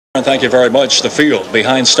Thank you very much. The field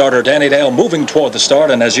behind starter Danny Dale moving toward the start,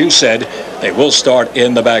 and as you said, they will start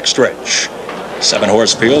in the back stretch.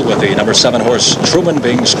 7-horse field with the number 7 horse Truman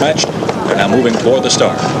being scratched. They're now moving toward the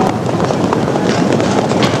start.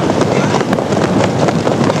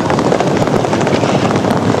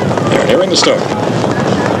 They're nearing the start.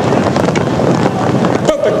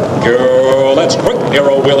 Go, that's quick.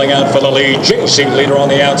 Nero wheeling out for the lead. JC Leader on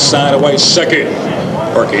the outside, away second.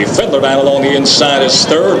 Perky Fiddler down along the inside is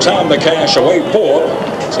third. Tom the Cash away fourth.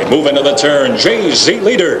 As they move into the turn, JZ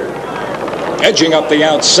Leader edging up the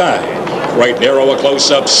outside. Right Nero a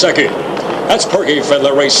close-up second. That's Perky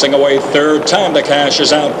Fiddler racing away third. Time the Cash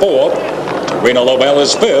is out fourth. Reno Lobel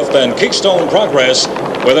is fifth, and Keystone Progress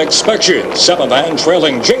with Inspection seventh and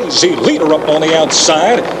trailing JZ Leader up on the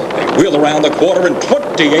outside. They wheel around the quarter in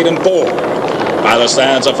 28 and 4. By the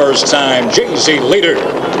stands the first time, JZ Leader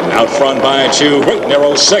out front by 2. Great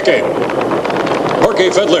Nero second. Perky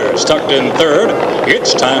Fiddler's tucked in third.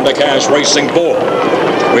 It's Time to Cash racing fourth.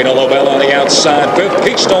 Reno Lobel on the outside fifth.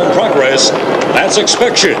 Keystone Progress, that's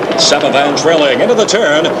Inspection seventh and trailing into the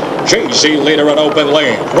turn. JZ Leader in open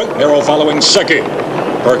lane. Great Nero following second.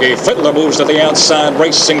 Perky Fiddler moves to the outside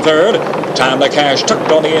racing third. Time to Cash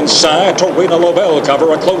tucked on the inside. Torino Lobel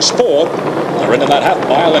cover a close fourth. They're into that half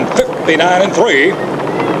mile in 59 and 3.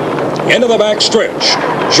 Into the back stretch,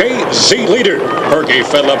 JZ Leader. Perky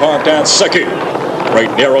Fiddler parked out second.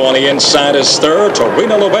 Great Nero on the inside is third.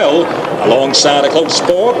 Torino Lobel alongside a close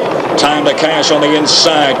fourth. Time to Cash on the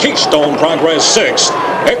inside. Keystone Progress sixth.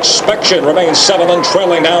 Inspection remains seventh and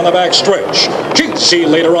trailing down the back stretch. JZ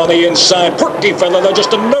Leader on the inside. Perky Fiddler, they're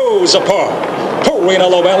just a nose apart. Torino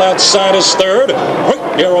Lobel outside is third.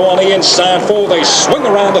 Great Nero on the inside fourth. They swing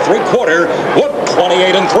around the three-quarter.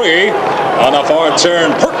 128 and 3. On the far turn,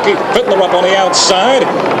 Perky Fiddler up on the outside.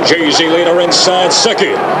 JZ Leader inside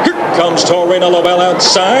second. Here comes Torino Lobel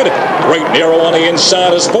outside. Great Nero on the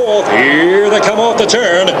inside is fourth. Here they come off the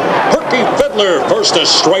turn. Perky Fiddler first a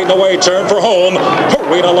straightaway turn for home.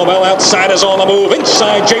 Torino Lobel outside is on the move.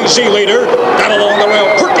 Inside JZ Leader. Down along the rail,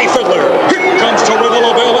 Perky Fiddler. Here comes Torino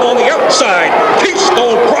Lobel, and on the outside,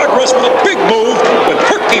 Keystone Progress with a big move, with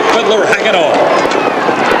Perky Fiddler hanging on.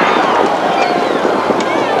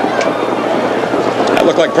 That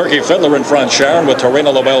looked like Perky Fiddler in front, Sharon, with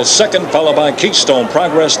Torino Lobel second, followed by Keystone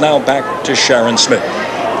Progress. Now back to Sharon Smith.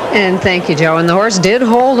 And thank you, Joe. And the horse did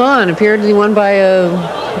hold on. Appeared he won by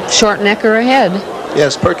a short neck or a head.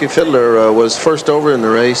 Yes, Perky Fiddler was first over in the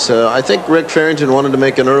race. I think Rick Farrington wanted to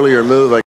make an earlier move.